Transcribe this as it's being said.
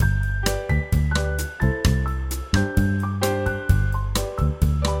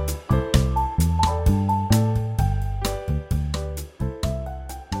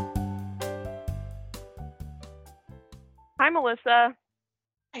Melissa.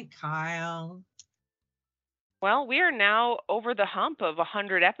 Hi, Kyle. Well, we are now over the hump of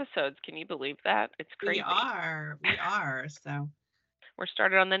 100 episodes. Can you believe that? It's crazy. We are. So we're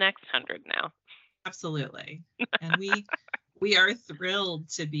started on the next 100 now. Absolutely. And we are thrilled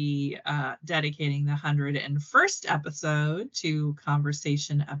to be dedicating the 101st episode to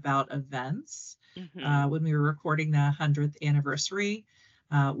conversation about events. When we were recording the 100th anniversary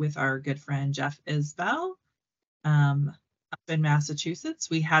with our good friend Jeff Isbell up in Massachusetts,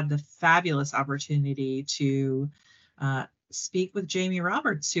 we had the fabulous opportunity to speak with Jamie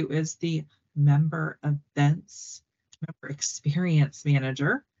Roberts, who is the member experience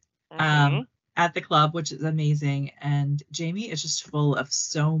manager at the club, which is amazing. And Jamie is just full of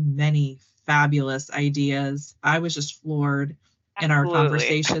so many fabulous ideas. I was just floored in our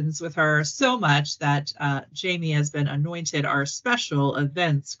conversations with her so much that Jamie has been anointed our special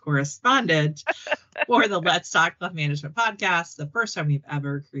events correspondent for the Let's Talk Club Management podcast. The first time we've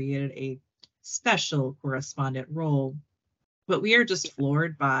ever created a special correspondent role. But we are just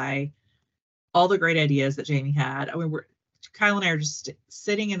floored by all the great ideas that Jamie had. I mean, Kyle and I are just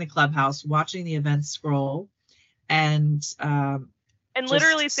sitting in the clubhouse watching the events scroll and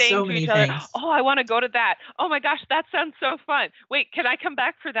literally saying to each other, oh, I want to go to that. Oh my gosh, that sounds so fun. Wait, can I come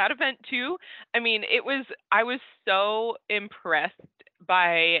back for that event too? I mean, I was so impressed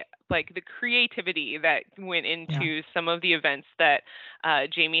by like the creativity that went into some of the events that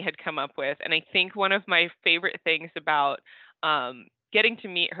Jamie had come up with. And I think one of my favorite things about getting to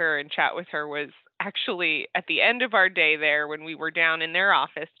meet her and chat with her was actually at the end of our day there when we were down in their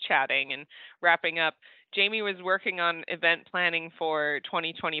office chatting and wrapping up. Jamie was working on event planning for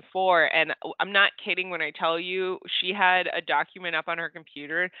 2024, and I'm not kidding when I tell you she had a document up on her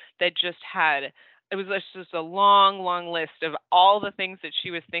computer that it was just a long list of all the things that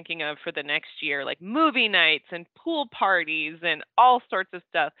she was thinking of for the next year, like movie nights and pool parties and all sorts of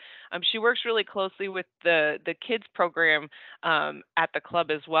stuff. She works really closely with the kids program at the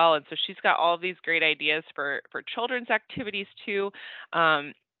club as well, and so she's got all of these great ideas for children's activities too.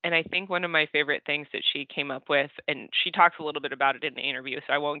 And I think one of my favorite things that she came up with, and she talks a little bit about it in the interview,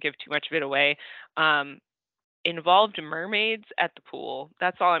 so I won't give too much of it away, involved mermaids at the pool.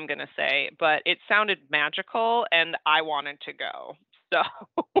 That's all I'm going to say. But it sounded magical, and I wanted to go. So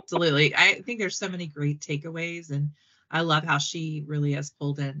absolutely. I think there's so many great takeaways, and I love how she really has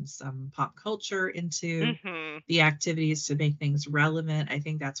pulled in some pop culture into the activities to make things relevant. I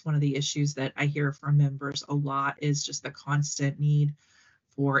think that's one of the issues that I hear from members a lot is just the constant need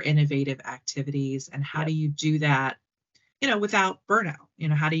for innovative activities. And how do you do that, without burnout?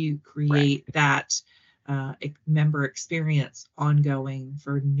 How do you create that member experience ongoing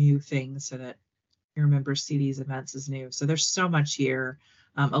for new things so that your members see these events as new? So there's so much here,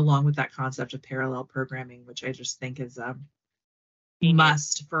 along with that concept of parallel programming, which I just think is a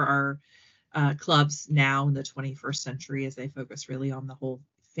must for our clubs now in the 21st century as they focus really on the whole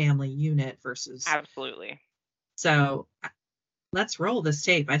family unit versus. Absolutely. So let's roll this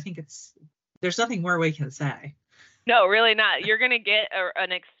tape. I think there's nothing more we can say. No, really not. You're going to get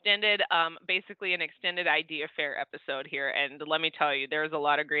basically an extended idea fair episode here. And let me tell you, there's a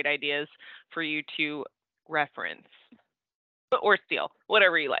lot of great ideas for you to reference or steal,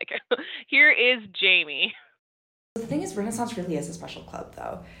 whatever you like. Here is Jamie. The thing is, Renaissance really is a special club,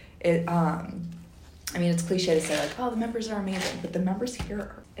 though. I mean, it's cliche to say, like, oh, the members are amazing, but the members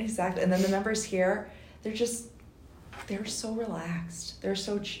here, exactly. And then the members here, they're so relaxed. They're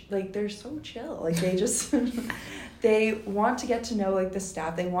so they're so chill. Like they just they want to get to know like the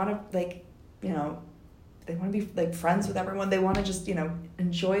staff. They want to they want to be like friends with everyone. They want to just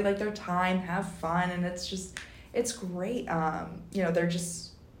enjoy like their time, have fun, and it's great.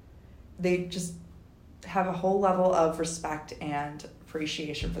 They just have a whole level of respect and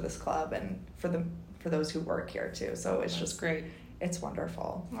appreciation for this club and for those who work here too. So it's just great. It's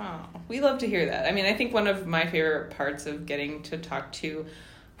wonderful. Wow. We love to hear that. I mean, I think one of my favorite parts of getting to talk to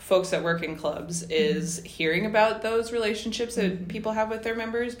folks that work in clubs is hearing about those relationships that people have with their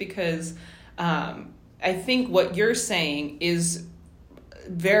members, because I think what you're saying is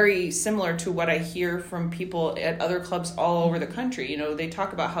very similar to what I hear from people at other clubs all over the country. They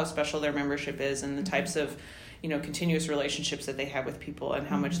talk about how special their membership is and the types of continuous relationships that they have with people and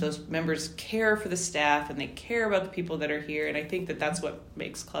how much those members care for the staff and they care about the people that are here. And I think that that's what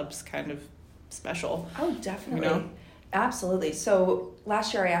makes clubs kind of special. Oh, definitely. Absolutely. So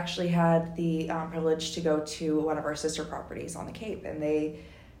last year I actually had the privilege to go to one of our sister properties on the Cape, and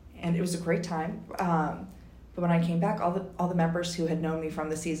it was a great time. But when I came back, all the members who had known me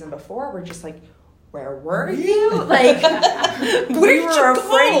from the season before were just like, where were you? Like, we were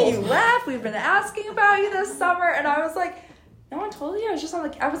afraid you left. We've been asking about you this summer. And I was like, No one told you. I was just on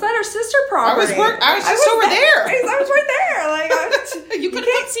I was at our sister property. I was just over there. I was right there. Like you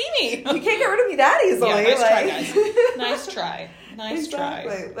can't see me. You can't get rid of me that easily. Yeah, nice try, guys. Nice try. Nice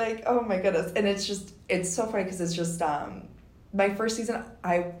exactly. try. Like, oh my goodness. And it's so funny because it's just my first season.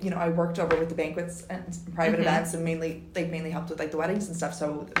 I worked over with the banquets and private events and mainly helped with like the weddings and stuff.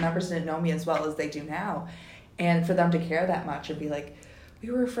 So the members didn't know me as well as they do now, and for them to care that much and be like, we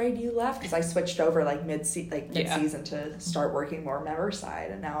were afraid you left, because I switched over like mid-season to start working more member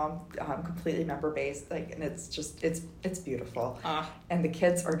side, and now I'm completely member based. Like, and it's just it's beautiful, and the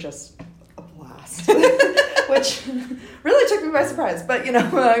kids are just a blast, which really took me by surprise. But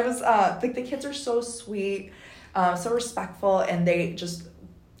I was like, the kids are so sweet, so respectful, and they just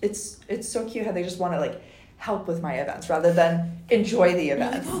it's so cute how they just want to like help with my events rather than enjoy the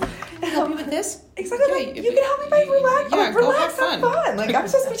events. Like, can I help you with this? Exactly. Yeah, like, you can help me by relax. Yeah, relax, have fun. Like, I'm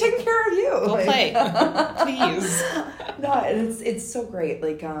supposed to be taking care of you. Go play, please. No, and it's so great.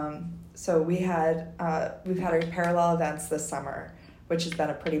 Like, so we've had our parallel events this summer, which has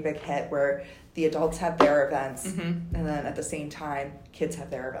been a pretty big hit, where the adults have their events, and then at the same time, kids have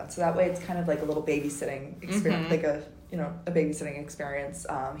their events. So that way, it's kind of like a little babysitting experience, like a babysitting experience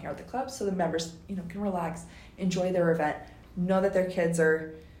here at the club, so the members can relax, enjoy their event, know that their kids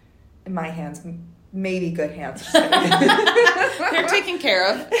are in my hands, maybe good hands. They're taken care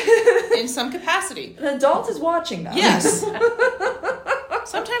of in some capacity. An adult is watching them. Yes.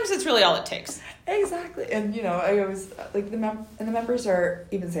 Sometimes it's really all it takes. Exactly. And I always like the members are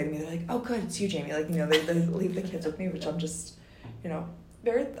even saying to me, they're like, oh good, it's you, Jamie. Like, they leave the kids with me, which I'm just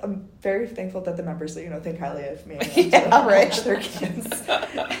I'm very thankful that the members think highly of me and right their kids.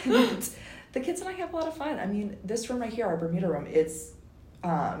 And the kids and I have a lot of fun. I mean, this room right here, our Bermuda room, it's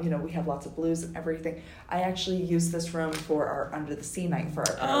we have lots of blues and everything. I actually use this room for our Under the Sea night for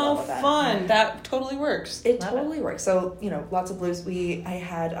our parallel event. Oh, fun! That totally works. It totally works. So lots of blues.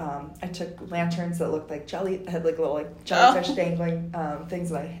 I took lanterns that looked like had like little like jellyfish dangling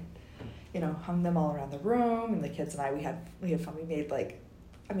things, and I hung them all around the room. And the kids and we had fun.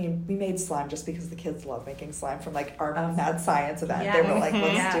 We made slime just because the kids love making slime from like our mad science event. Yeah. They were like,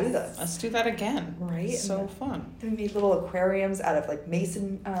 let's do this. Let's do that again. Right? It's so fun. We made little aquariums out of like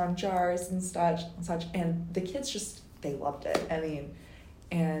mason jars and such. And the kids they loved it. I mean,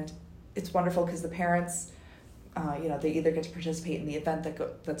 and it's wonderful because the parents, they either get to participate in the event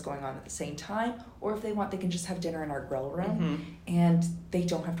that's going on at the same time, or if they want, they can just have dinner in our grill room, and they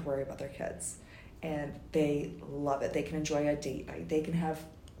don't have to worry about their kids. And they love it. They can enjoy a date night. They can have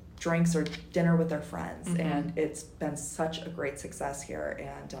drinks or dinner with their friends, and it's been such a great success here.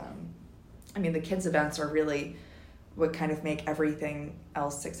 And the kids' events are really what kind of make everything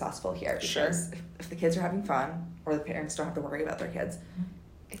else successful here. Because if the kids are having fun, or the parents don't have to worry about their kids,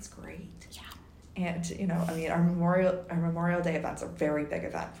 it's great. Yeah. And our Memorial Day events are a very big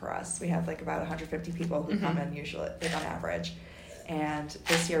event for us. We have like about 150 people who come in usually, like on average. And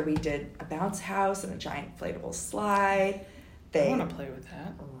this year we did a bounce house and a giant inflatable slide. I want to play with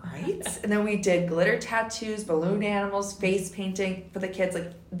that. Right? And then we did glitter tattoos, balloon animals, face painting for the kids.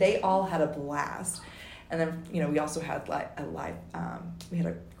 Like, they all had a blast. And then, we also had we had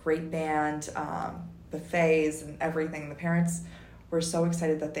a great band, buffets and everything. The parents were so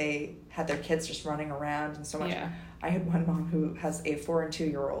excited that they had their kids just running around and so much. Yeah. I had one mom who has a 4 and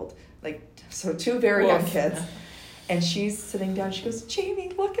 2-year-old, so 2 very young kids. And she's sitting down. She goes,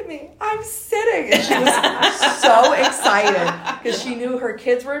 Jamie, look at me. I'm sitting. And she was so excited because she knew her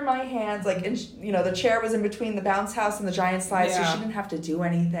kids were in my hands. And the chair was in between the bounce house and the giant slide, so she didn't have to do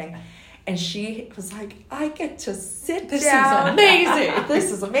anything. And she was like, I get to sit down. This is amazing.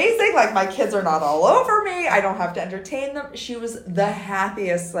 This is amazing. Like, my kids are not all over me. I don't have to entertain them. She was the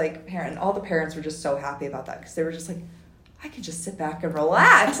happiest parent. All the parents were just so happy about that because they were just like, I could just sit back and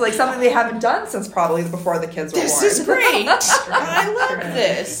relax, like something they haven't done since probably before the kids were born. This is great. I love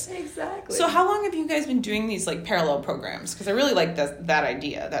this. Exactly. So how long have you guys been doing these parallel programs? Because I really like that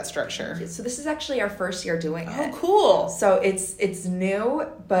idea, that structure. So this is actually our first year doing it. Oh, cool. So it's new,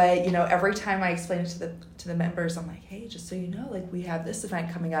 but every time I explain it to the members, I'm like, hey, just so you know, we have this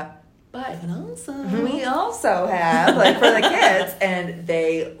event coming up. But we also have for the kids, and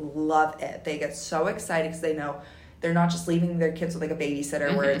they love it. They get so excited because they know they're not just leaving their kids with a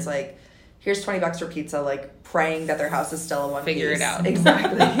babysitter where it's here's $20 for pizza, praying that their house is still in one piece. Figure it out.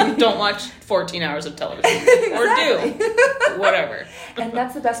 Exactly. Don't watch 14 hours of television. Or do. Whatever. And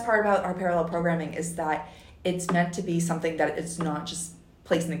that's the best part about our parallel programming is that it's meant to be something that it's not just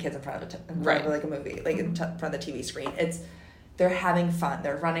placing the kids in front of a movie, in front of the TV screen. They're having fun.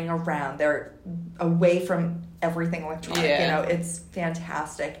 They're running around. They're away from everything electronic. Yeah. It's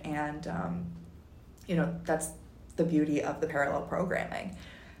fantastic. And, the beauty of the parallel programming.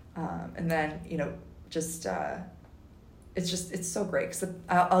 And then, you know, just it's so great, because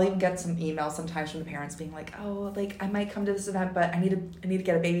I'll even get some emails sometimes from the parents being like, oh, like I might come to this event, but I need to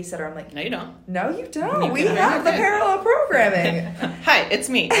get a babysitter. I'm like, no, you don't. No, you don't. We have the parallel programming. Hi, it's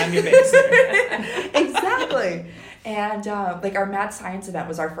me. I'm your babysitter. Exactly. And like our Mad Science event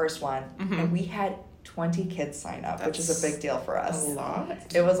was our first one, and we had 20 kids sign up, which is a big deal for us. A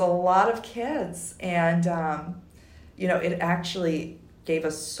lot. It was a lot of kids, and you know, it actually gave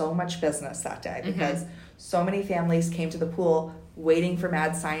us so much business that day, because so many families came to the pool waiting for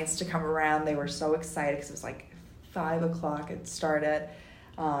Mad Science to come around. They were so excited, because it was like 5 o'clock it started.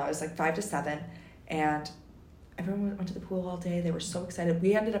 It was like 5 to 7, and everyone went to the pool all day. They were so excited.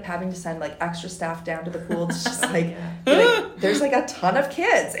 We ended up having to send like extra staff down to the pool to just like there's like a ton of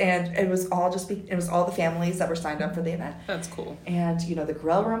kids, and it was all the families that were signed up for the event. That's cool. And you know, the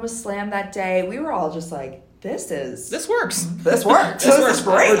grill room was slammed that day. We were all just like, this works. This works. This is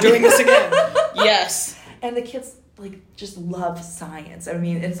great. We're doing this again. Yes. And the kids like just love science. I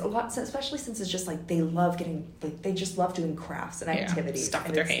mean, it's a lot, especially since it's just like they love they just love doing crafts and activities. Stuff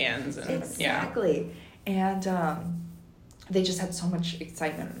with their hands. And, exactly. And they just had so much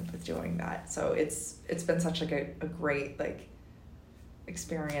excitement with doing that. So it's been such like a great like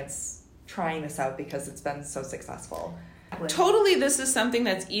experience trying this out, because it's been so successful. Totally, this is something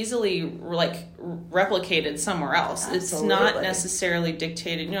that's easily like replicated somewhere else. Absolutely. It's not necessarily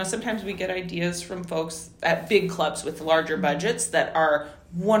dictated. You know, sometimes we get ideas from folks at big clubs with larger budgets that are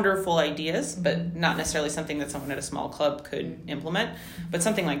wonderful ideas, but not necessarily something that someone at a small club could implement. But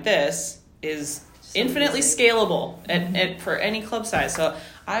something like this is infinitely scalable for any club size. So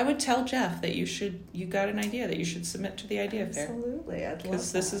I would tell Jeff that you got an idea that you should submit to the idea fair. Absolutely, I'd love that.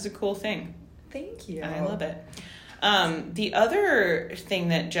 Because this is a cool thing. Thank you. I love it. The other thing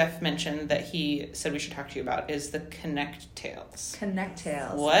that Jeff mentioned that he said we should talk to you about is the Connect Tales. Connect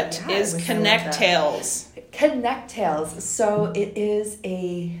Tales. What is Connect Tales? Connect Tales. So it is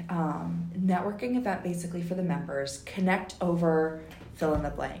a networking event basically for the members. Connect over fill in the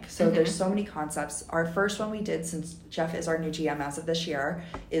blank. So there's so many concepts. Our first one we did, since Jeff is our new GM as of this year,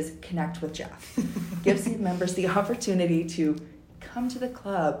 is Connect with Jeff. Gives the members the opportunity to come to the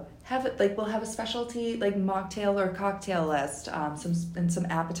club. We'll have a specialty like mocktail or cocktail list, some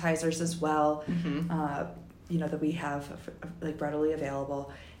appetizers as well, you know, that we have like readily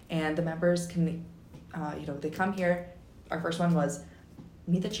available, and the members can, you know, they come here. Our first one was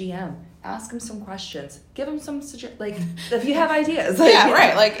meet the GM, ask him some questions, give him some like if you have ideas. Like, yeah,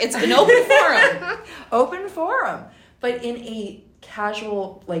 right. Like it's an open forum, open forum, but in a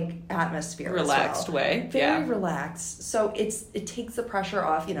casual like atmosphere, relaxed way, very relaxed. So it takes the pressure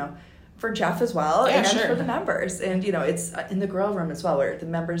off, you know, for Jeff as well, and for the members. And you know, it's in the grill room as well, where the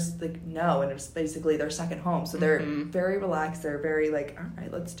members like know, and it's basically their second home. So they're very relaxed. They're very like, all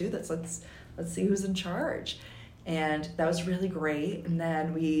right, let's do this. Let's see who's in charge. And that was really great. And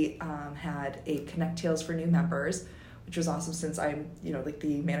then we had a Connect Tales for new members, which was awesome, since I'm, you know, like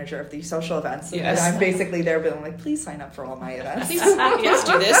the manager of the social events. Yes. And I'm basically there being like, please sign up for all my events. Yes,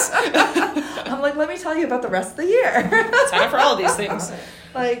 do this. I'm like, let me tell you about the rest of the year. Sign up for all of these things.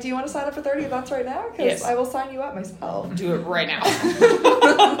 Like, do you want to sign up for 30 events right now? Because I will sign you up myself. Do it right now.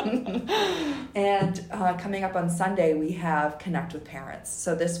 And coming up on Sunday, we have Connect with Parents.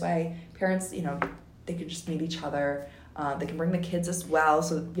 So this way, parents, you know, they can just meet each other. They can bring the kids as well.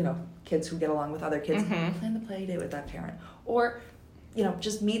 So, you know, kids who get along with other kids, plan the play date with that parent. Or, you know,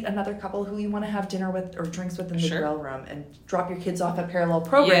 just meet another couple who you want to have dinner with or drinks with in the grill room, and drop your kids off at parallel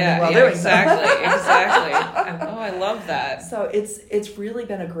programming while doing exactly. Oh, I love that. So it's really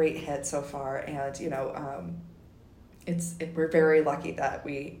been a great hit so far, and you know, we're very lucky that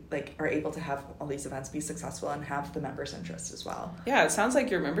we like are able to have all these events be successful and have the members' interest as well. Yeah, it sounds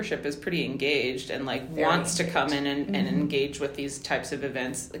like your membership is pretty engaged and like very wants engaged. To come in and engage with these types of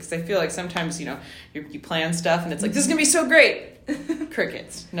events. Because I feel like sometimes, you know, you plan stuff and it's like, this is gonna be so great.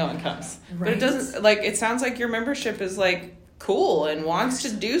 Crickets. No one comes. Right. But it doesn't, like, it sounds like your membership is like cool and wants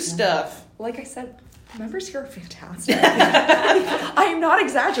to do stuff. Like I said, members here are fantastic. I'm not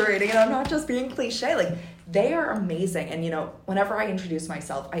exaggerating, and I'm not just being cliche. Like, they are amazing. And, you know, whenever I introduce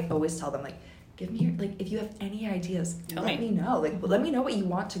myself, I always tell them, like, give me your, like, if you have any ideas, let me know. Like, let me know what you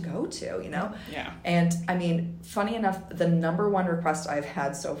want to go to, you know? Yeah. And, I mean, funny enough, the number one request I've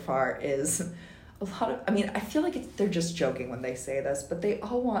had so far is a lot of, I mean, I feel like they're just joking when they say this, but they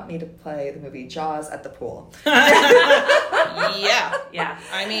all want me to play the movie Jaws at the pool. Yeah.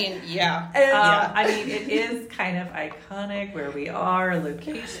 I mean, yeah. I mean, it is kind of iconic where we are,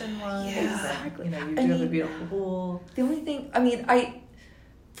 location-wise. Yeah, exactly. You know, you do have a beautiful pool. The only thing, I mean,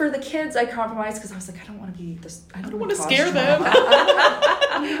 for the kids, I compromised because I was like, I don't want to be this. I don't want to scare them.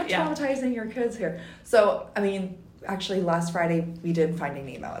 I'm not traumatizing your kids here. So, I mean, actually, last Friday we did Finding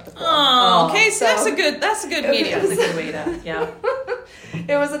Nemo at the pool. Oh, okay. So that's a good medium. That's a good way to, yeah.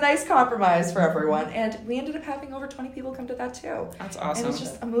 It was a nice compromise for everyone, and we ended up having over 20 people come to that too. That's awesome. And it was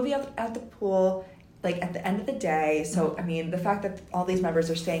just a movie at the pool, like at the end of the day. So, I mean, the fact that all these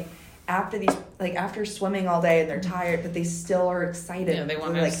members are staying after swimming all day and they're tired, but they still are excited. Yeah, they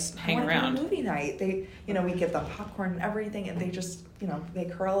want to hang around. Movie night. They, we give them popcorn and everything, and they just, they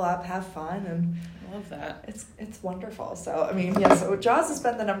curl up, have fun, and I love that. It's wonderful. So I mean, yeah. So Jaws has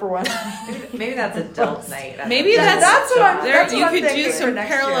been the number one. Maybe that's adult night. Maybe that's what I'm. You could thinking do some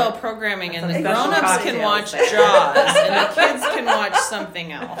parallel year. Programming, and That's the grown-ups can watch Jaws, and the kids can watch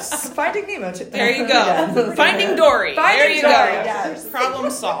something else. Finding Nemo. There you go. Finding Dory. There you go. Yes.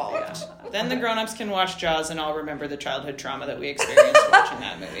 Problem solved. Then the grown-ups can watch Jaws, and all remember the childhood trauma that we experienced watching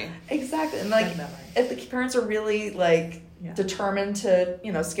that movie. Exactly, and if the parents are really determined to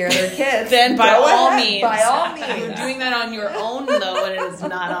scare their kids, then by all means, you're doing that on your own though, and it is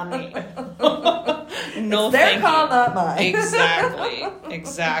not on me. No, it's their call, not mine. Exactly.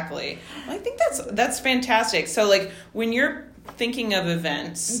 Well, I think that's fantastic. So, when you're thinking of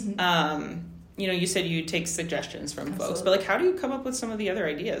events, you said you take suggestions from folks, but how do you come up with some of the other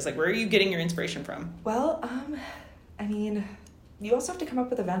ideas? Where are you getting your inspiration from? Well, I mean, you also have to come up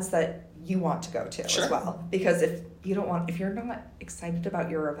with events that you want to go to as well, because if you're not excited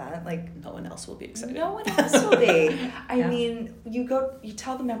about your event, no one else will be excited. No one else will be. I mean, you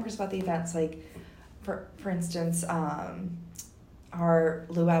tell the members about the events, for instance, our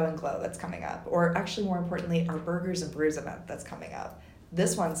Luau and Glow that's coming up, or actually more importantly, our Burgers and Brews event that's coming up.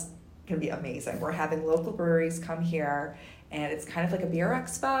 This one's going to be amazing. We're having local breweries come here, and it's kind of like a beer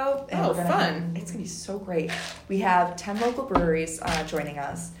expo. And fun. It's going to be so great. We have 10 local breweries joining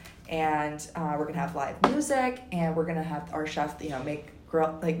us, and we're going to have live music, and we're going to have our chef,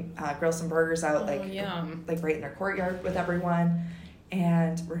 grill some burgers out, yum. Right in their courtyard with everyone.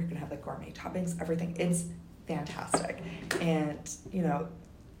 And we're going to have gourmet toppings, everything. It's fantastic. And,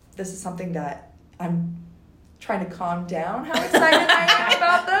 this is something that I'm trying to calm down how excited I am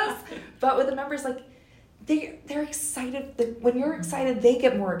about this. But with the members, they're excited. When you're excited, they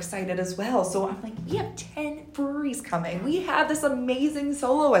get more excited as well. So I'm we have 10 breweries coming. We have this amazing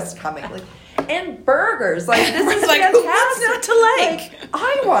soloist coming. And burgers. This is fantastic. Who wants not to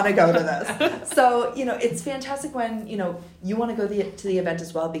I want to go to this. So, it's fantastic when, you want to go to the event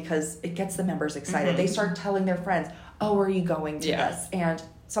as well, because it gets the members excited. Mm-hmm. They start telling their friends, oh, are you going to this? And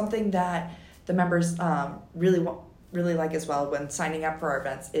something that the members really like as well when signing up for our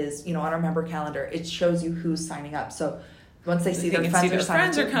events is, on our member calendar, it shows you who's signing up. So once they see their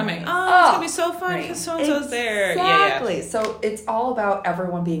friends are coming. Oh, it's going to be so fun because so-and-so's there. Exactly. Yeah. So it's all about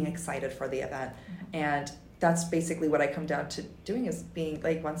everyone being excited for the event. And that's basically what I come down to doing, is being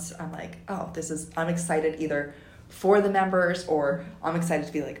once I'm I'm excited either for the members, or I'm excited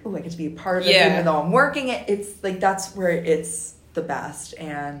to be I get to be a part of it even though I'm working it. It's that's where it's the best.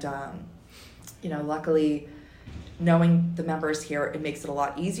 And, luckily, knowing the members here, it makes it a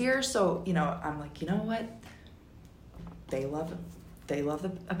lot easier. So, I'm you know what? They love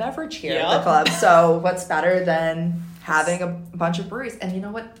a beverage here at the club. So what's better than having a bunch of breweries? And you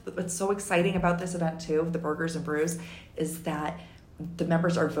know what's so exciting about this event too, the Burgers and Brews, is that the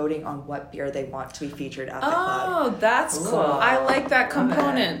members are voting on what beer they want to be featured at the club. Oh, that's cool. I like that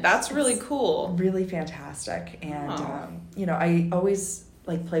component. That's really cool. Really fantastic. And, I always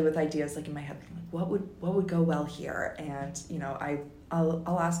play with ideas in my head. What would go well here? And,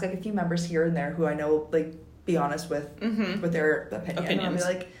 I'll ask a few members here and there who I know be honest with their opinion. And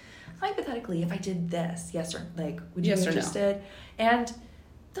I'll be hypothetically, if I did this, would you be interested? No? And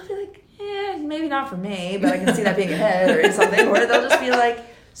they'll be maybe not for me, but I can see that being a hit or something. Or they'll just be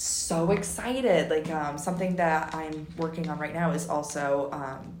so excited. Something that I'm working on right now is also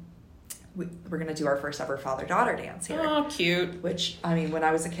we're going to do our first ever father-daughter dance here. Oh, cute. Which, when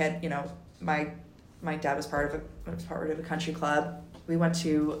I was a kid, my dad was part of a country club. We went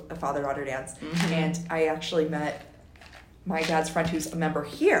to a father-daughter dance, and I actually met my dad's friend who's a member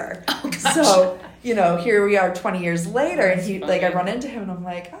here. Oh, so, here we are 20 years later, and he, I run into him, and I'm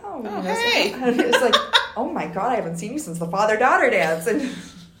hey. And he was oh my God, I haven't seen you since the father-daughter dance. And,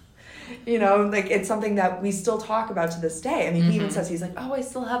 it's something that we still talk about to this day. He even says, he's I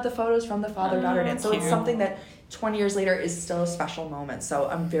still have the photos from the father-daughter dance. So cute. It's something that 20 years later is still a special moment. So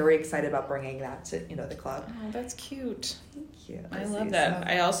I'm very excited about bringing that to, the club. Oh, that's cute. Thank you. I love that.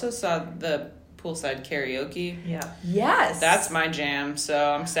 I also saw the poolside karaoke. Yeah. Yes. That's my jam.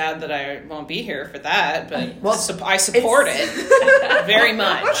 So I'm sad that I won't be here for that, but Well, I support it very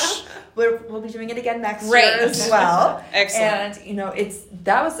much. We'll be doing it again next year as well. Excellent. And, you know,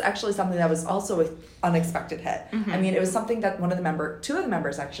 that was actually something that was also an unexpected hit. Mm-hmm. I mean, it was something that two of the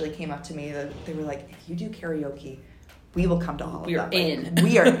members actually came up to me. They were like, if you do karaoke, we will come to all of them.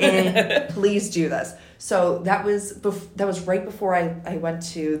 We are in. Please do this. So that was right before I went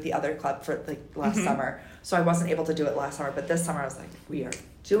to the other club for like last summer. So I wasn't able to do it last summer, but this summer I was like, we are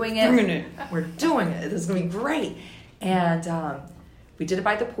doing it. We're doing it. This is gonna be great. And we did it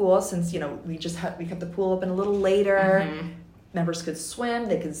by the pool since, you know, we kept the pool open a little later. Members could swim,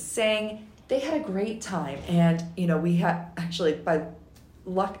 they could sing. They had a great time. And, you know, we had actually by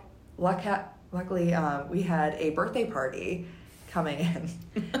luckily we had a birthday party coming in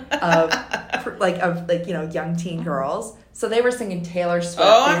of you know, young teen girls. So they were singing Taylor Swift.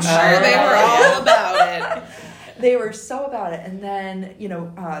 Oh, I'm sure they were all about it. They were so about it. And then, you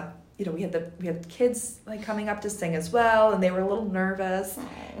know, we had kids like coming up to sing as well, and they were a little nervous.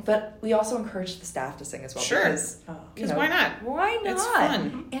 But we also encouraged the staff to sing as well. Sure. Because why not? Why not? It's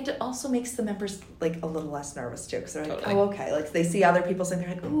fun. And it also makes the members like a little less nervous too, because they're like, Totally. oh, okay. Like they see other people sing, they're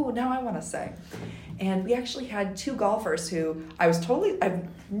like, ooh, now I want to sing. And we actually had 2 golfers who I've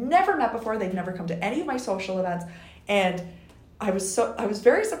never met before. They've never come to any of my social events, and I was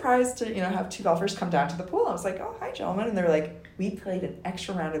very surprised to, you know, have 2 golfers come down to the pool. I was like, oh, hi, gentlemen. And they're like, we played an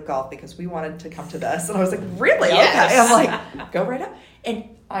extra round of golf because we wanted to come to this. And I was like, really? Yes. Okay. I'm like, go right up.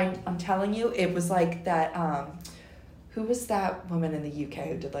 And I'm telling you, it was like that, who was that woman in the UK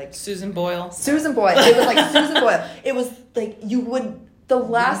who did like... Susan Boyle. It was like Susan Boyle. It was like the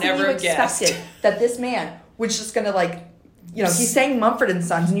last thing you expected that this man was just going to like, you know, he sang Mumford and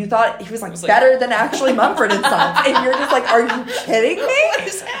Sons, and you thought he was like better than actually Mumford and Sons, and you're just like, are you kidding me? What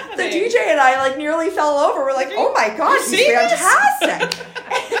is happening? The DJ and I like nearly fell over. We're like, oh my god, he's fantastic!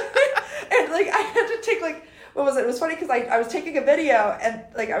 And like I had to take like, what was it? It was funny because I was taking a video, and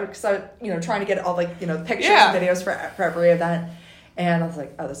like I was you know, trying to get all like, you know, pictures and videos for every event, and I was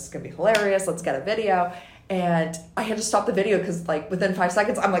like, oh, this is gonna be hilarious. Let's get a video. And I had to stop the video because, like, within 5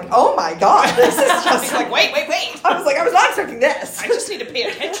 seconds, I'm like, oh my god, this is just like, wait. I was like, I was not expecting this. I just need to pay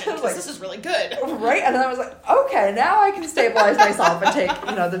attention because this is really good. Right? And then I was like, okay, now I can stabilize myself and take,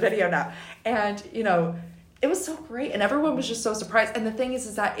 you know, the video now. And, you know, it was so great. And everyone was just so surprised. And the thing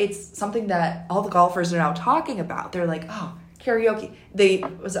is that it's something that all the golfers are now talking about. They're like, oh, karaoke.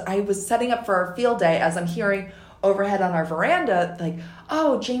 I was setting up for our field day as I'm hearing overhead on our veranda, like,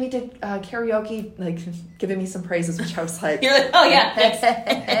 oh, Jamie did karaoke, like, giving me some praises, which I was like... You're like, oh, yeah, thanks.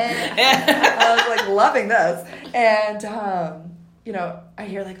 I was, like, loving this. And, you know, I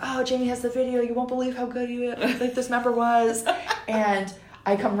hear, like, oh, Jamie has the video. You won't believe how good this member was. And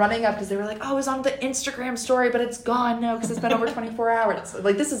I come running up because they were like, oh, it was on the Instagram story, but it's gone now because it's been over 24 hours.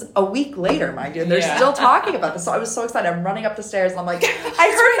 Like, this is a week later, mind you, and they're still talking about this. So I was so excited. I'm running up the stairs, and I'm like, I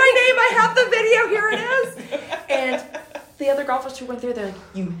heard my name. I have the video. Here it is. And the other golfers who went there, they're like,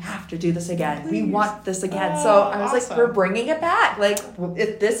 you have to do this again. Please. We want this again. So I was like, we're bringing it back. Like,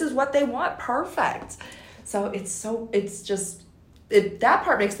 if this is what they want, perfect. So that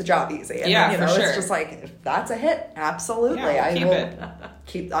part makes the job easy. And then, you know, it's just like, if that's a hit, absolutely.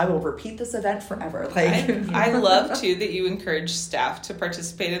 I will repeat this event forever. Like, I love too that you encourage staff to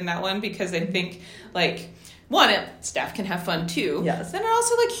participate in that one, because I think like, one, staff can have fun too. Yes. Then it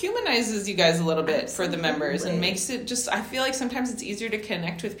also like humanizes you guys a little bit for the members and makes it just, I feel like sometimes it's easier to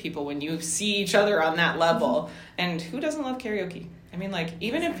connect with people when you see each other on that level. And who doesn't love karaoke? I mean, like,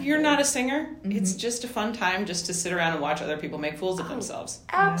 even if you're not a singer, it's just a fun time just to sit around and watch other people make fools of themselves.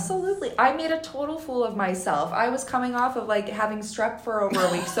 Absolutely. Yes. I made a total fool of myself. I was coming off of, like, having strep for over a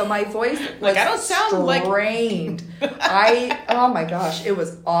week, so my voice was like, I don't sound strained. Oh my gosh, it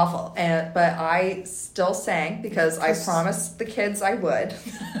was awful. But I still sang because I promised the kids I would.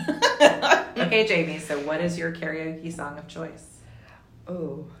 Okay, Jamie, so what is your karaoke song of choice?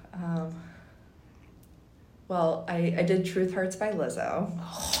 Oh, well, I did Truth Hurts by Lizzo.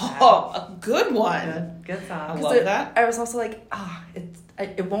 Oh, a good one. Good song. I love that. I was also like,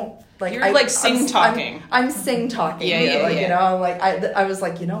 it won't, like... You're like sing-talking. I'm sing-talking. Yeah. You know, I'm like, I was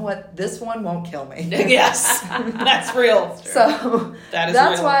like, you know what? This one won't kill me. Yes. That's real. So, that's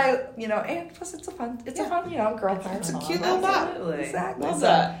real. Why, you know, and plus it's a fun, you know, girl part. It's a cute little bop. Exactly. Love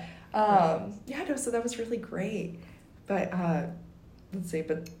that. So that was really great. But, let's see,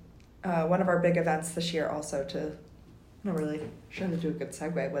 one of our big events this year also I'm not really sure to do a good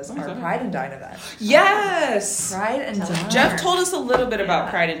segue, was our Pride and Dine event. Yes! Pride and Dine. Jeff told us a little bit about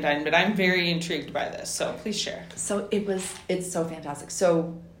Pride and Dine, but I'm very intrigued by this, so please share. So it's so fantastic.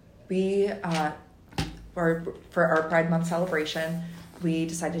 So we for our Pride Month celebration, we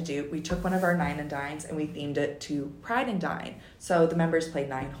took one of our 9 and Dines and we themed it to Pride and Dine. So the members played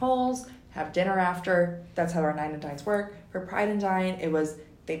 9 holes, have dinner after. That's how our 9 and Dines work. For Pride and Dine,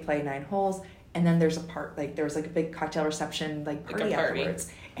 they play 9 holes, and then there was a big cocktail reception party afterwards,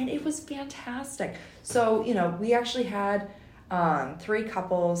 and it was fantastic. So we actually had 3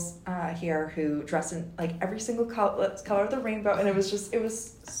 couples here who dressed in every single color of the rainbow, and it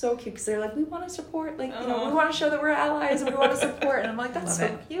was so cute because they're like, we want to support, we want to show that we're allies and we want to support, and I'm like, that's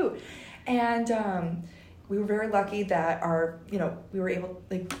so cute. And we were very lucky that we were able,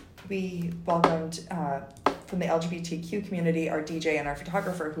 we welcomed from the LGBTQ community our DJ and our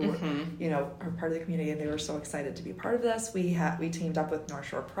photographer who are part of the community, and they were so excited to be part of this. We teamed up with North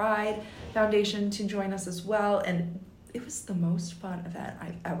Shore Pride Foundation to join us as well, and it was the most fun event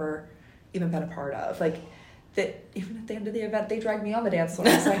I've ever even been a part of. Even at the end of the event, they dragged me on the dance floor.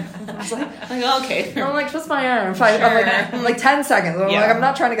 I was like, okay. I'm like, twist my arm. I'm like 10 seconds. I'm like, I'm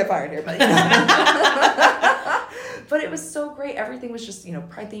not trying to get fired here, but but it was so great. Everything was just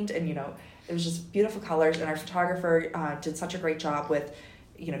Pride themed, and it was just beautiful colors. And our photographer did such a great job with,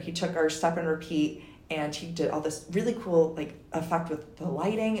 he took our step and repeat. And he did all this really cool effect with the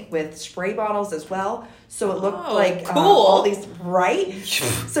lighting, with spray bottles as well. So it looked cool. All these, right?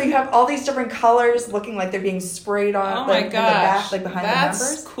 So you have all these different colors looking like they're being sprayed on. Oh my gosh. In the back, behind That's the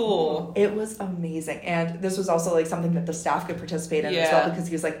members. That's cool. It was amazing. And this was also something that the staff could participate in as well, because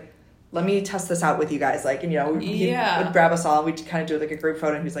he was like, let me test this out with you guys. He would grab us all. We'd kind of do a group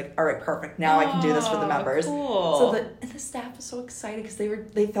photo, and he was like, all right, perfect. Now I can do this with the members. Cool. So the staff was so excited because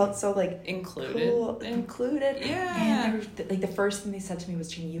they felt so included. Cool, included. Yeah. And the first thing they said to me was,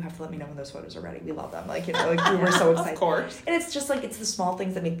 Jeannie, you have to let me know when those photos are ready. We love them. We were so excited. Of course. And it's just it's the small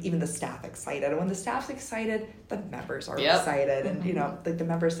things that make even the staff excited. And when the staff's excited, the members are excited. And the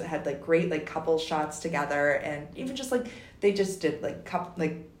members that had great couple shots together, and even just they just did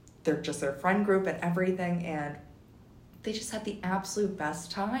they're just their friend group and everything, and they just had the absolute best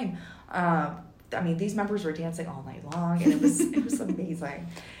time. These members were dancing all night long, and it was amazing.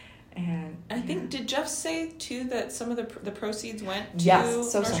 And I think, did Jeff say too that some of the proceeds went to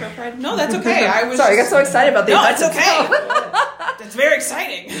North Shore Pride? No, that's okay. I got so excited about the event. No, it's okay. That's very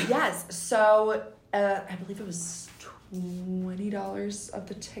exciting. Yes. So I believe it was $20 of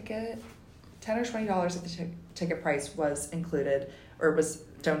the ticket. $10 or $20 of the ticket price was included, or was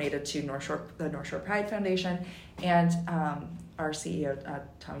donated to the North Shore Pride Foundation, and our CEO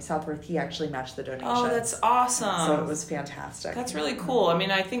Tommy Southworth, he actually matched the donation. Oh, that's awesome! So it was fantastic. That's really cool.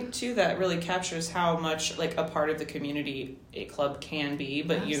 I think too that really captures how much a part of the community a club can be.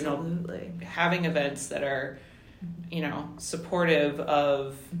 But Absolutely. Having events that are supportive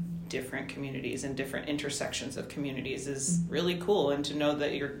of different communities and different intersections of communities is really cool, and to know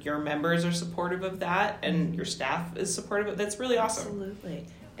that your members are supportive of that and your staff is supportive of that's really awesome. Absolutely.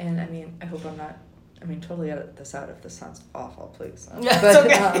 And I hope I'm not totally edit this out if this sounds awful, please. It's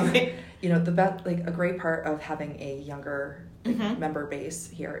okay. A great part of having a younger member base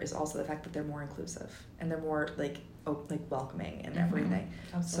here is also the fact that they're more inclusive and they're more welcoming and everything.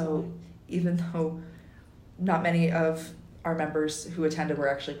 Absolutely. So even though not many of our members who attended were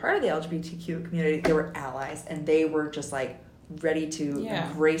actually part of the LGBTQ community, they were allies, and they were just ready to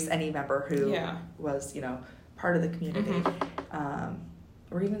embrace any member who was part of the community,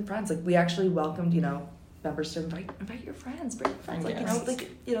 or even friends. We actually welcomed members to invite your friends, bring your friends.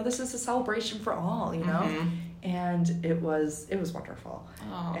 This is a celebration for all, and it was wonderful.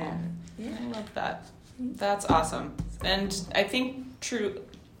 Oh, and I love that. That's awesome. And I think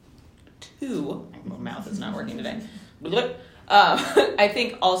my mouth is not working today. I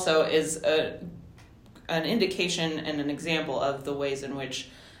think also is an indication and an example of the ways in which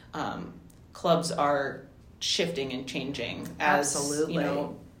clubs are shifting and changing as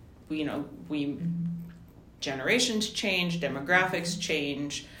we generations change, demographics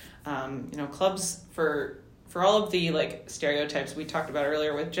change. Clubs for all of the stereotypes we talked about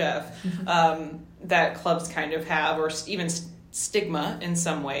earlier with Jeff, that clubs kind of have, or even stigma in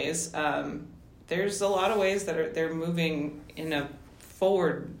some ways. There's a lot of ways that they're moving in a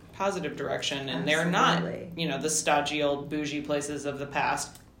forward, positive direction, and they're not, the stodgy old bougie places of the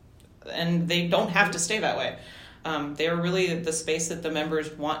past, and they don't have to stay that way. They're really the space that the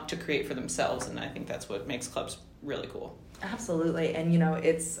members want to create for themselves, and I think that's what makes clubs really cool. Absolutely. And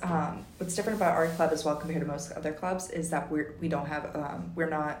it's what's different about our club as well compared to most other clubs is that we don't have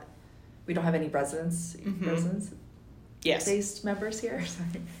any residents Yes. based members here.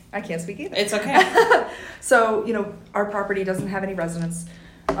 Sorry, I can't speak either. It's okay. So, our property doesn't have any residents,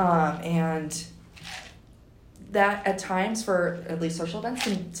 and that at times for at least social events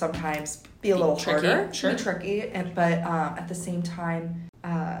can sometimes be a little harder, sure. Tricky, but at the same time,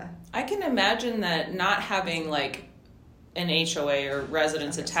 I can imagine that not having like an HOA or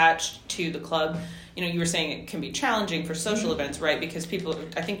residence attached to the club, you know, you were saying it can be challenging for social events, right? Because people,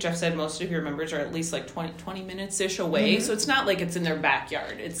 I think Jeff said most of your members are at least like 20 minutes-ish away. So it's not like it's in their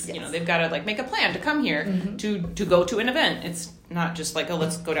backyard. It's, you know, they've got to like make a plan to come here to go to an event. It's not just like, oh,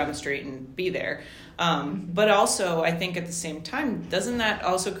 let's go down the street and be there. But also, I think at the same time, doesn't that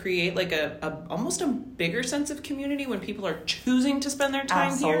also create like a almost a bigger sense of community when people are choosing to spend their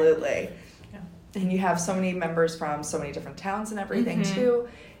time here? Absolutely. Yeah. And you have so many members from so many different towns and everything too.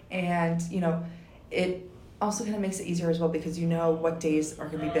 And, you know, it also kind of makes it easier as well because you know what days are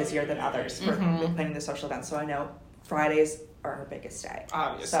going to be busier than others for planning the social events. So I know Fridays are our biggest day.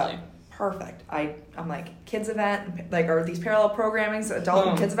 Obviously. So, perfect. I'm like, kids event, like, or these parallel programmings, adult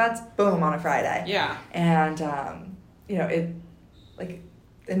and kids events, boom, on a Friday. Yeah. And, you know,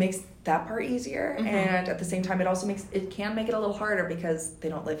 it makes that part easier. And at the same time, it can make it a little harder because they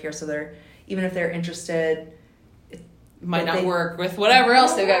don't live here. So even if they're interested, might not work with whatever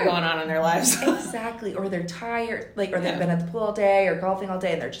else they've got going on in their lives. Exactly. Or they're tired, like, or they've been at the pool all day or golfing all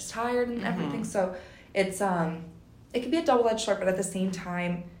day and they're just tired and everything. So it's, it can be a double-edged sword, but at the same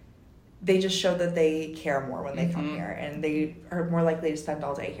time, they just show that they care more when they come here and they are more likely to spend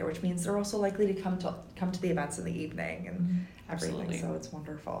all day here, which means they're also likely to come to the events in the evening and everything. Absolutely. So it's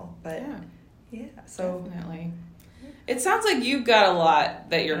wonderful. But so definitely. It sounds like you've got a lot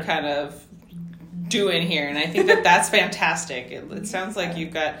that you're kind of doing here, and I think that's fantastic. It sounds like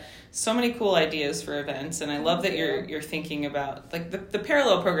you've got so many cool ideas for events, and I love that you're thinking about like the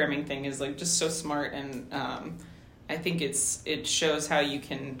parallel programming thing is like just so smart, and I think it shows how you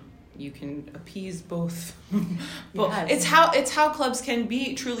can appease both. It's how clubs can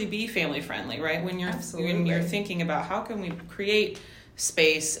truly be family friendly, right? When you're thinking about how can we create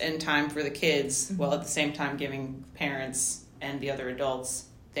space and time for the kids while at the same time giving parents and the other adults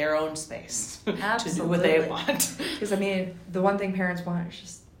their own space to do what they want. Because I mean, the one thing parents want is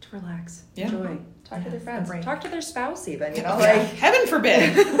just to relax, enjoy, talk to their friends, talk to their spouse, even, you know, like heaven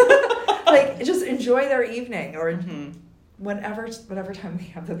forbid, like just enjoy their evening or whatever time we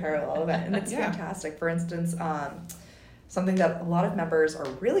have the parallel event, and it's fantastic. For instance, something that a lot of members are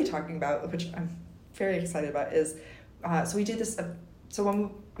really talking about, which I'm very excited about, is so we do this. So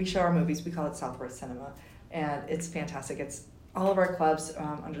when we show our movies, we call it Southworth Cinema, and it's fantastic. It's all of our clubs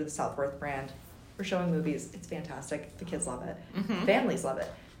under the Southworth brand. We're showing movies. It's fantastic. The kids love it. Families love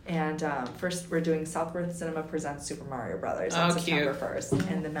it. And first, we're doing Southworth Cinema Presents Super Mario Brothers on September 1st.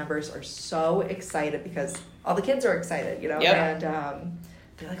 And the members are so excited because all the kids are excited, you know? And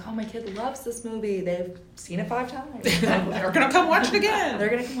they're like, oh, my kid loves this movie. They've seen it 5 times. They're going to come watch it again. They're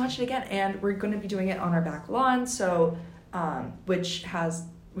going to come watch it again. And we're going to be doing it on our back lawn, so which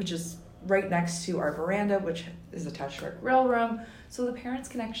is right next to our veranda, which is attached to our grill room, so the parents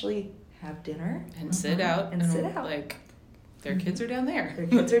can actually have dinner and sit out. Like their kids are down there. Their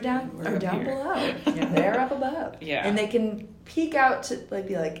kids are down below. They're up above. Yeah. And they can peek out to like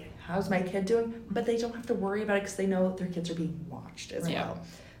be like, how's my kid doing? But they don't have to worry about it because they know their kids are being watched as well.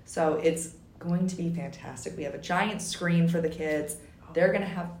 So it's going to be fantastic. We have a giant screen for the kids. They're going to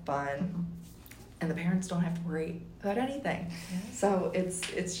have fun. And the parents don't have to worry about anything. So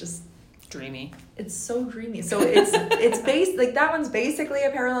it's just dreamy. It's so dreamy. So it's based like that one's basically a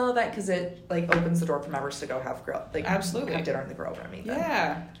parallel event because it like opens the door for members to go have absolutely have dinner in the grill room. Even.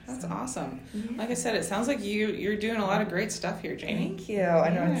 Yeah, that's awesome. Yeah. Like I said, it sounds like you're doing a lot of great stuff here, Jamie. Thank you. I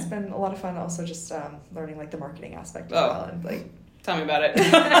know it's been a lot of fun. Also, just learning like the marketing aspect as well, and like tell me about it.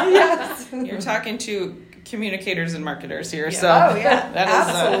 Yes, you're talking to communicators and marketers here, so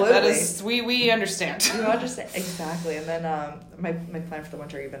that is we understand. You understand exactly. And then my plan for the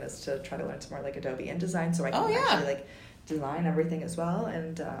winter even is to try to learn some more like Adobe InDesign, so I can actually like design everything as well.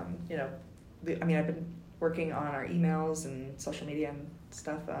 And you know, I've been working on our emails and social media and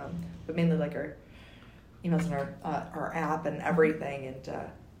stuff, but mainly like our emails and our app and everything. And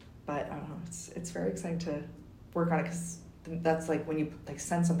but I don't know, it's very exciting to work on it because that's like when you like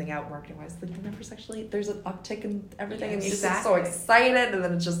send something out marketing wise, like the numbers actually there's an uptick in everything, and you just get so excited, and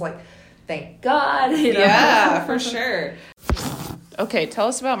then it's just like, thank God, you know? Yeah, for sure. Okay, tell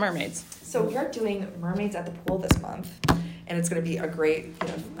us about mermaids. So we are doing mermaids at the pool this month, and it's going to be a great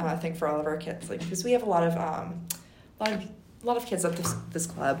thing for all of our kids, like because we have a lot of lot of kids at this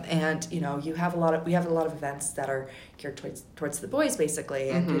club, and you know, we have a lot of events that are geared towards the boys basically,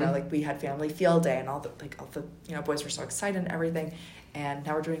 and you know, like we had family field day and all the you know, boys were so excited and everything, and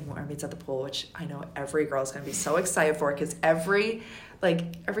now we're doing mermaids at the pool, which I know every girl is going to be so excited for, because every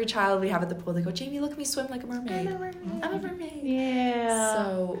child we have at the pool, they go, Jamie, look at me swim like a mermaid. I'm a mermaid. Yeah.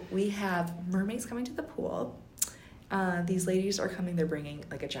 So we have mermaids coming to the pool. These ladies are coming. They're bringing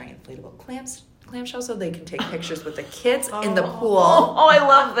like a giant inflatable clamshell so they can take pictures with the kids in the pool. Oh, I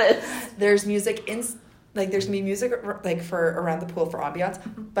love this. There's music there's gonna be music like for around the pool for ambiance,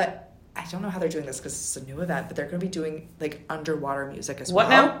 but I don't know how they're doing this because it's a new event, but they're gonna be doing like underwater music as well. What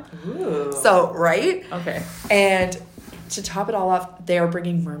now? Ooh. So, right? Okay. And to top it all off, they are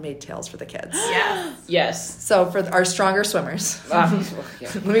bringing mermaid tails for the kids. Yes. Yes. So for our stronger swimmers, let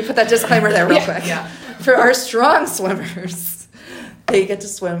me put that disclaimer there real quick. Yeah. For our strong swimmers, they get to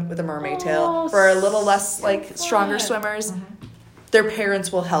swim with a mermaid tail. For our little less stronger swimmers, their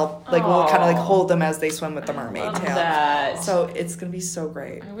parents will help, will kind of hold them as they swim with the mermaid tail. That. So it's gonna be so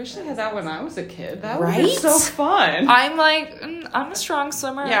great. I wish I had that when I was a kid. That would be so fun. I'm I'm a strong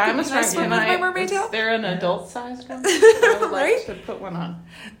swimmer. Yeah, I'm a strong swimmer with my mermaid tail. They're an adult-sized one. I would like to put one on.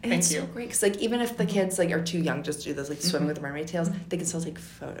 Thank you. So great because even if the kids are too young just to do this swimming with the mermaid tails, they can still take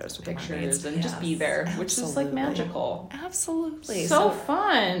photos with pictures the mermaids and just be there, which is magical. Absolutely, so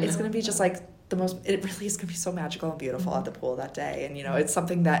fun. It's gonna be just it really is gonna be so magical and beautiful at the pool that day, and you know, it's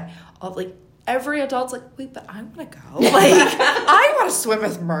something that every adult's wait, but I want to go. I want to swim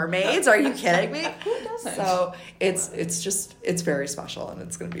with mermaids. Are you kidding me? Who doesn't? So it's very special, and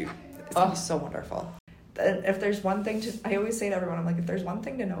it's gonna be so wonderful. And if there's one thing I always say to everyone, I'm if there's one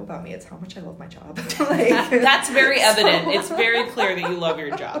thing to know about me, it's how much I love my job. That's very evident. It's very clear that you love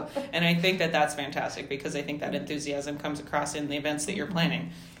your job. And I think that that's fantastic because I think that enthusiasm comes across in the events that you're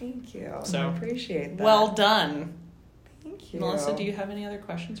planning. Thank you. So I appreciate that. Well done. Thank you. Melissa, do you have any other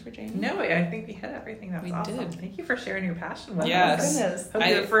questions for Jamie? No, I think we hit everything. That was awesome. Did. Thank you for sharing your passion with us. Yes. Goodness. Hope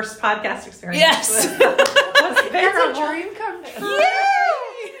your first podcast experience. Yes. It's a dream come true. Yay!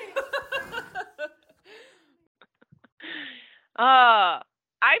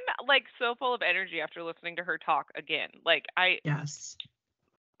 I'm so full of energy after listening to her talk again. Yes.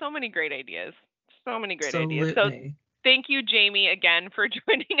 So many great ideas. So many great Absolutely. ideas. So thank you, Jamie, again for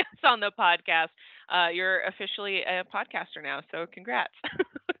joining us on the podcast. You're officially a podcaster now, so congrats.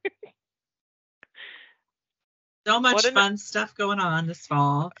 So much fun stuff going on this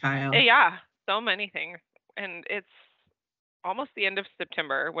fall, Kyle. Yeah, so many things. And it's almost the end of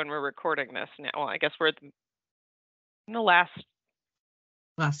September when we're recording this now. Well, I guess we're in the last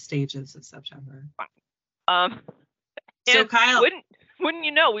stages of September. So Kyle, wouldn't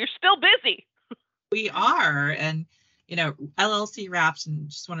you know, we're still busy. We are, and you know, LLC Wrapped, and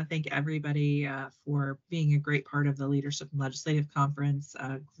just want to thank everybody for being a great part of the Leadership and Legislative Conference.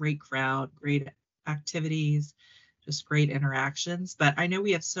 Great crowd, great activities, just great interactions. But I know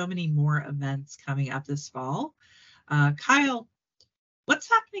we have so many more events coming up this fall. Kyle, what's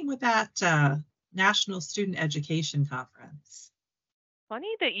happening with that National Student Education Conference?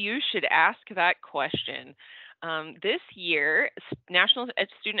 Funny that you should ask that question. This year, National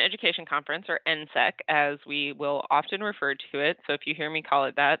Student Education Conference, or NSEC, as we will often refer to it. So if you hear me call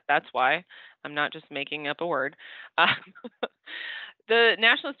it that, that's why. I'm not just making up a word. The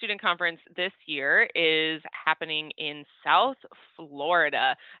National Student Conference this year is happening in South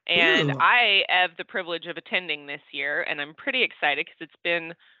Florida. And I have the privilege of attending this year, and I'm pretty excited because it's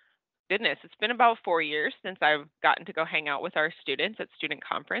been about 4 years since I've gotten to go hang out with our students at student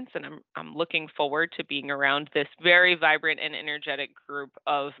conference, and I'm looking forward to being around this very vibrant and energetic group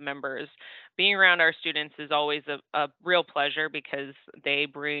of members. Being around our students is always a real pleasure because they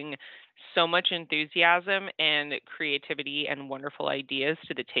bring so much enthusiasm and creativity and wonderful ideas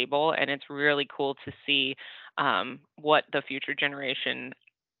to the table, and it's really cool to see what the future generation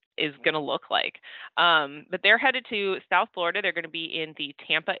is going to look like. But they're headed to South Florida. They're going to be in the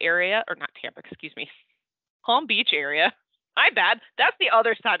Tampa area, or not Tampa, excuse me, Palm Beach area. My bad. That's the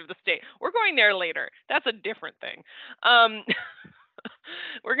other side of the state. We're going there later. That's a different thing.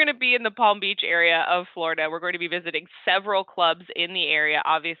 We're going to be in the Palm Beach area of Florida. We're going to be visiting several clubs in the area.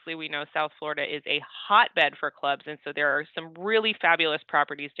 Obviously, we know South Florida is a hotbed for clubs, and so there are some really fabulous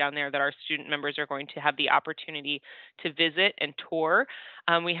properties down there that our student members are going to have the opportunity to visit and tour.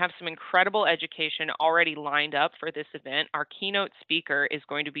 We have some incredible education already lined up for this event. Our keynote speaker is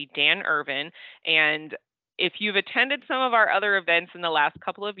going to be Dan Irvin, and if you've attended some of our other events in the last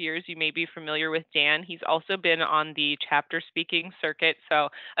couple of years, you may be familiar with Dan. He's also been on the chapter speaking circuit. So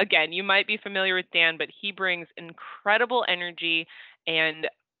again, you might be familiar with Dan, but he brings incredible energy and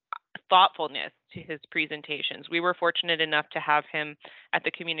thoughtfulness to his presentations. We were fortunate enough to have him at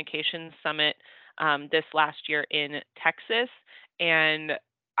the Communications Summit this last year in Texas, and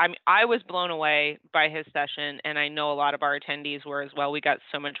I was blown away by his session, and I know a lot of our attendees were as well. We got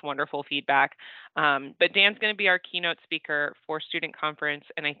so much wonderful feedback. But Dan's going to be our keynote speaker for Student Conference,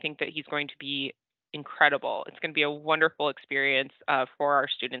 and I think that he's going to be incredible. It's going to be a wonderful experience for our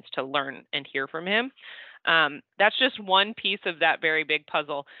students to learn and hear from him. That's just one piece of that very big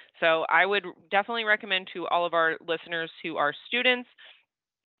puzzle. So I would definitely recommend to all of our listeners who are students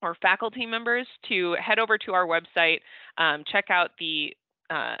or faculty members to head over to our website, check out the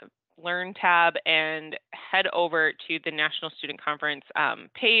Learn tab, and head over to the National Student Conference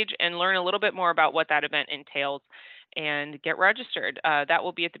page and learn a little bit more about what that event entails and get registered. That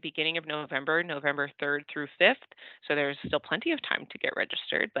will be at the beginning of November, November 3rd through 5th. So there's still plenty of time to get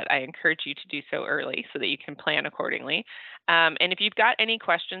registered, but I encourage you to do so early so that you can plan accordingly. And if you've got any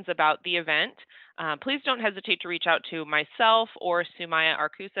questions about the event, please don't hesitate to reach out to myself or Sumaya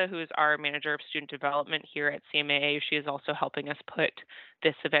Arcusa, who is our Manager of Student Development here at CMAA. She is also helping us put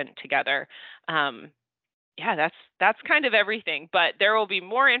this event together. Yeah, that's kind of everything, but there will be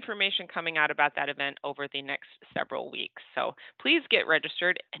more information coming out about that event over the next several weeks. So please get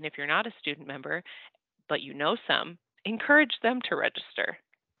registered. And if you're not a student member, but you know some, encourage them to register.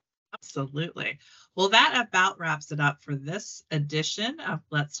 Absolutely. Well, that about wraps it up for this edition of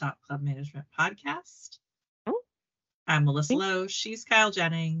Let's Talk Club Management Podcast. I'm Melissa Lowe. She's Kyle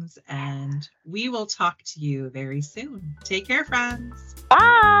Jennings, and we will talk to you very soon. Take care, friends.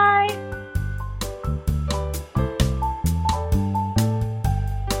 Bye.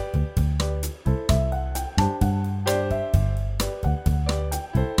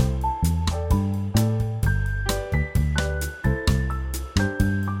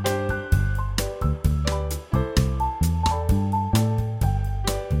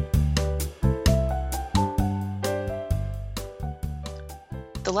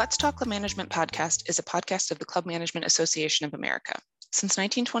 The Let's Talk Club Management podcast is a podcast of the Club Management Association of America. Since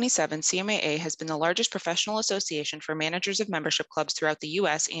 1927, CMAA has been the largest professional association for managers of membership clubs throughout the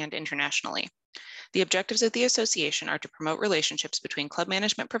U.S. and internationally. The objectives of the association are to promote relationships between club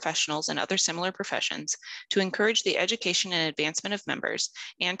management professionals and other similar professions, to encourage the education and advancement of members,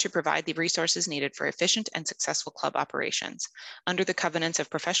 and to provide the resources needed for efficient and successful club operations. Under the covenants of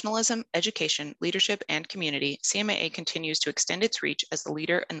professionalism, education, leadership, and community, CMAA continues to extend its reach as the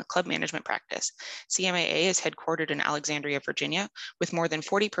leader in the club management practice. CMAA is headquartered in Alexandria, Virginia, with more than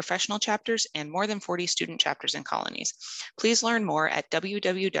 40 professional chapters and more than 40 student chapters and colonies. Please learn more at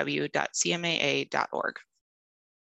www.cmaa.org.